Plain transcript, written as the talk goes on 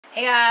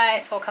Hey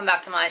guys, welcome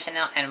back to my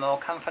channel and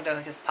welcome for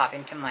those just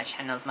popping to my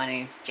channels. My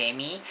name is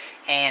Jamie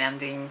and I'm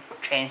doing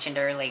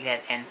transgender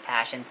related and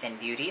fashions and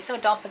beauty. So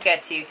don't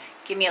forget to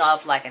give me a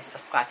love, like and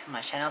subscribe to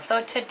my channel.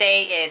 So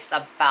today is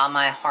about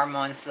my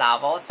hormones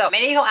level. So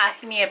many people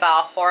asking me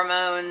about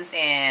hormones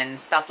and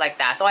stuff like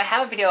that. So I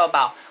have a video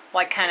about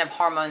what kind of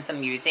hormones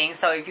I'm using.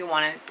 So if you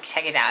want to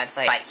check it out, it's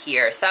like right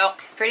here. So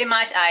pretty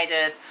much I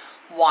just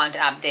want to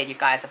update you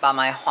guys about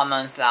my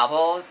hormones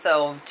level,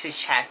 so to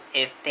check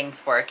if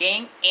things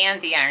working, and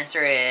the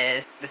answer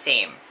is the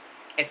same.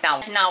 It's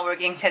not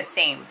working the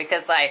same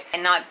because I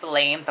cannot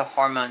blame the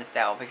hormones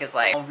though, because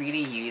I don't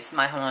really use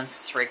my hormones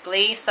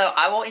strictly. So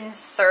I will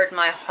insert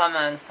my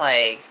hormones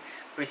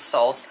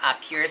results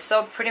up here.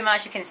 So pretty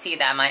much you can see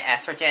that my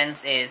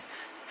estrogens is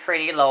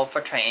pretty low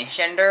for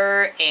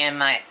transgender and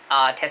my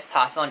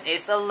testosterone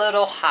is a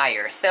little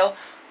higher. So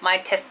my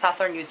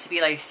testosterone used to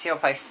be like 0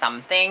 point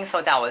something,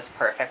 so that was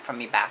perfect for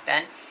me back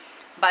then.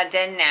 But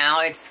then now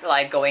it's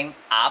like going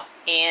up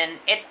and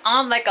it's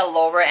on like a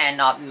lower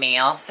end of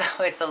male,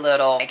 so it's a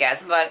little, I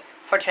guess, but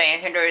for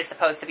transgender it's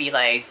supposed to be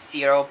like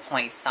 0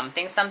 point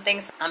something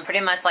something. So I'm pretty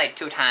much like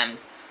 2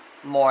 times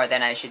more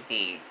than I should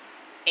be.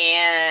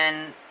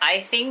 And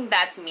I think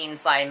that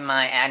means like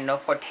my annual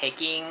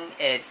taking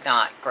is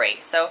not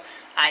great. So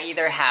I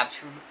either have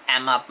to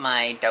amp up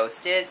my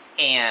dosages,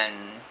 and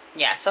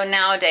yeah, so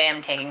nowadays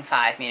I'm taking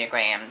 5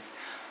 milligrams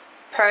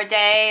per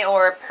day,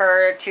 or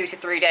per 2 to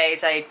 3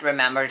 days I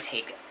remember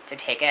to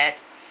take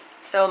it.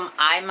 So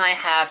I might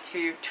have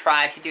to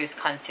try to do this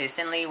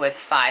consistently with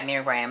 5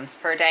 milligrams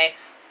per day,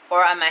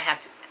 or I might have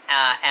to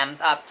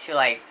amp up to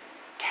like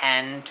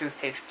 10 to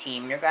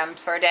 15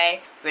 milligrams per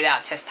day.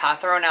 Without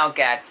testosterone I'll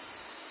get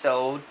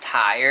so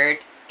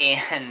tired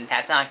and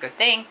that's not a good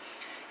thing.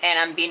 And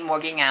I'm been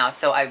working out,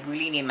 so I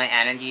really need my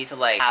energy to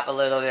like have a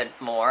little bit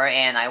more,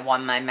 and I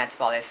want my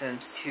metabolism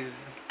to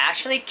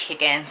actually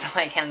kick in so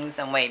I can lose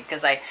some weight,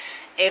 because like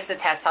if the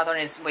testosterone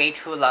is way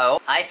too low,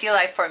 I feel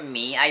like for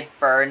me I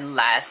burn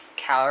less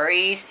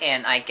calories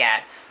and I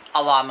get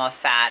a lot more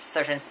fat at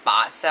certain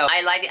spots. So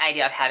I like the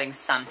idea of having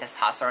some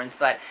testosterone,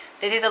 but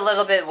this is a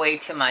little bit way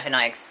too much than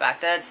I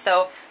expected.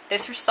 So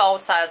this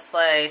results as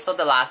like, so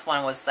the last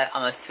one was like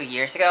almost 2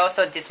 years ago,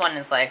 so this one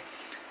is like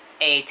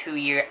a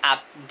 2-year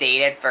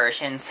updated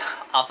versions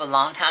of a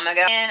long time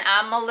ago, and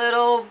I'm a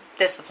little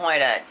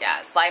disappointed.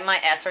 Yes, like my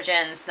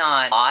estrogen's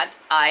not a lot.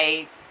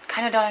 I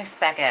kind of don't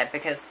expect it,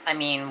 because I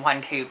mean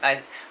 1 tube,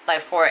 like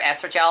for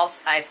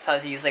estrogels I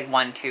supposed to use like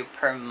 1 tube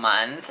per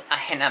month.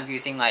 I end up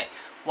using like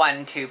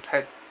 1 tube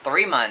per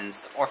 3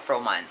 months or 4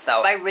 months.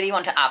 So if I really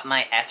want to up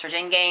my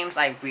estrogen games,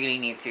 I really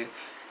need to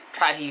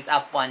try to use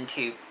up 1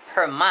 tube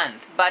per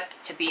month. But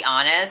to be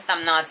honest,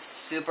 I'm not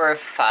super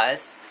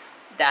fussed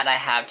that I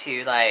have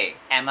to like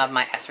amp up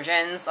my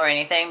estrogens or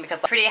anything,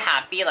 because I'm pretty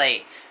happy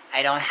like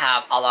I don't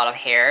have a lot of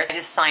hairs. I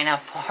just signed up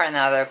for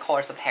another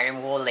course of hair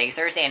removal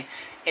lasers and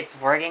it's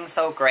working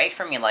so great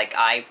for me. Like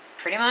I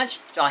pretty much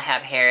don't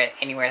have hair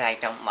anywhere that I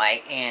don't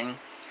like, and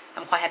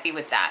I'm quite happy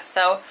with that.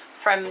 So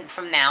from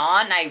now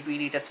on I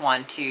really just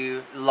want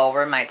to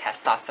lower my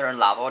testosterone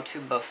level to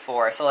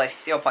before, so like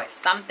 0 point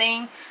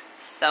something.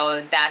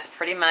 So that's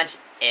pretty much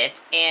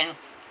it. And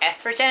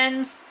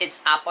estrogens, it's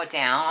up or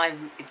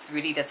down, it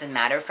really doesn't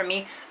matter for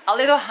me. A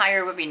little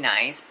higher would be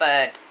nice,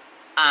 but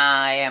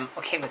I am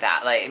okay with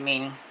that. Like, I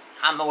mean,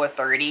 I'm over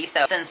 30,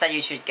 so since that you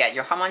should get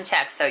your hormone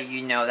checked so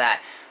you know that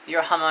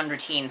your hormone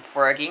routine's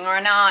working or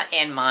not,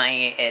 and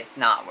mine is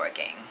not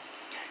working.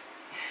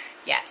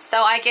 Yes,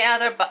 so I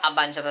get a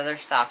bunch of other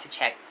stuff to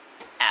check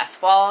as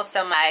well,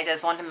 so I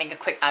just want to make a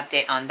quick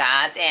update on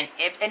that. And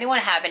if anyone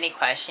have any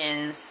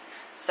questions,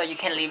 so you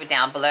can leave it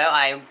down below.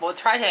 I will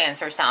try to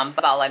answer some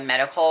about like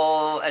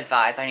medical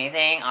advice or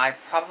anything. I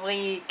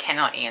probably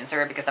cannot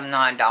answer because I'm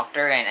not a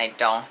doctor and I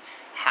don't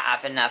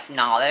have enough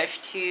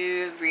knowledge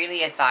to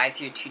really advise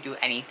you to do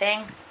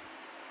anything.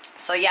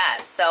 So yeah,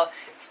 so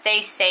stay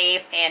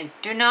safe and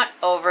do not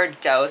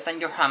overdose on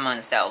your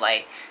hormones though.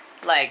 Like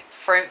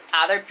for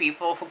other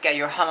people who get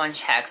your hormone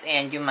checks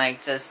and you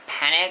might just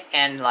panic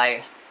and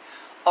like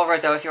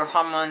overdose your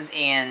hormones,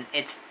 and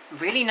it's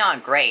really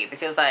not great,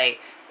 because like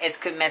it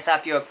could mess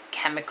up your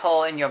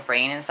chemical in your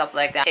brain and stuff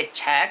like that. Get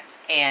checked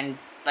and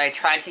like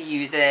try to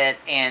use it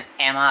and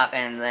amp up,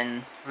 and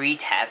then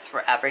retest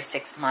for every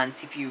 6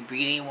 months if you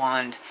really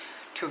want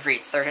to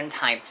reach certain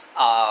types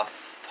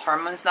of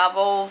hormones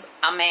levels.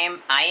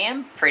 I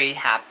am pretty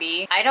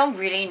happy. I don't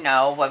really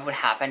know what would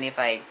happen if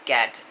I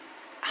get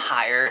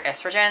higher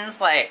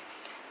estrogens. Like,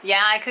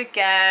 yeah, I could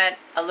get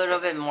a little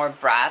bit more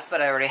breast, but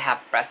I already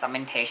have breast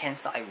augmentation,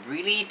 so I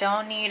really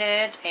don't need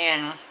it.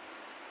 And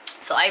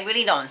so I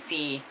really don't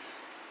see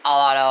a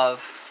lot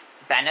of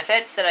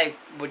benefits that I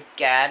would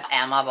get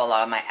amp up a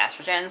lot of my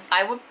estrogens.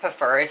 I would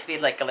prefer it to be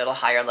like a little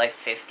higher, like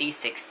 50,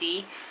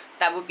 60.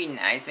 That would be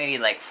nice, maybe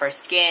like for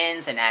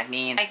skins and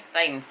acne.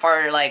 And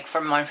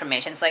for more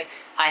information, it's like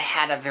I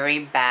had a very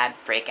bad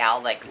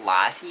breakout like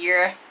last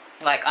year,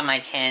 like on my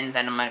chins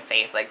and on my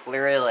face, like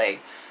literally like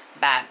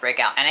bad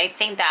breakout. And I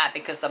think that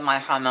because of my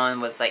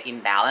hormone was like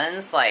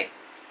imbalanced, like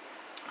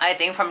I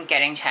think from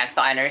getting checked,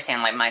 so I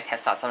understand like my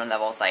testosterone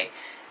levels like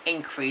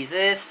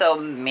increases, so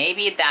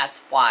maybe that's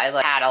why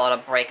like I had a lot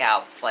of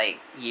breakouts like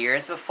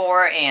years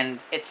before,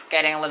 and it's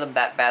getting a little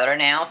bit better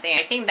now. So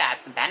I think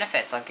that's the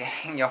benefits of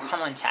getting your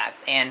hormone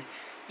checked. And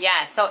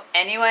yeah, so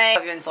anyway,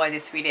 hope you enjoyed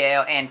this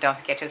video, and don't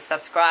forget to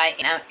subscribe,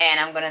 and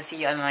I'm gonna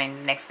see you in my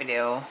next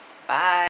video. Bye.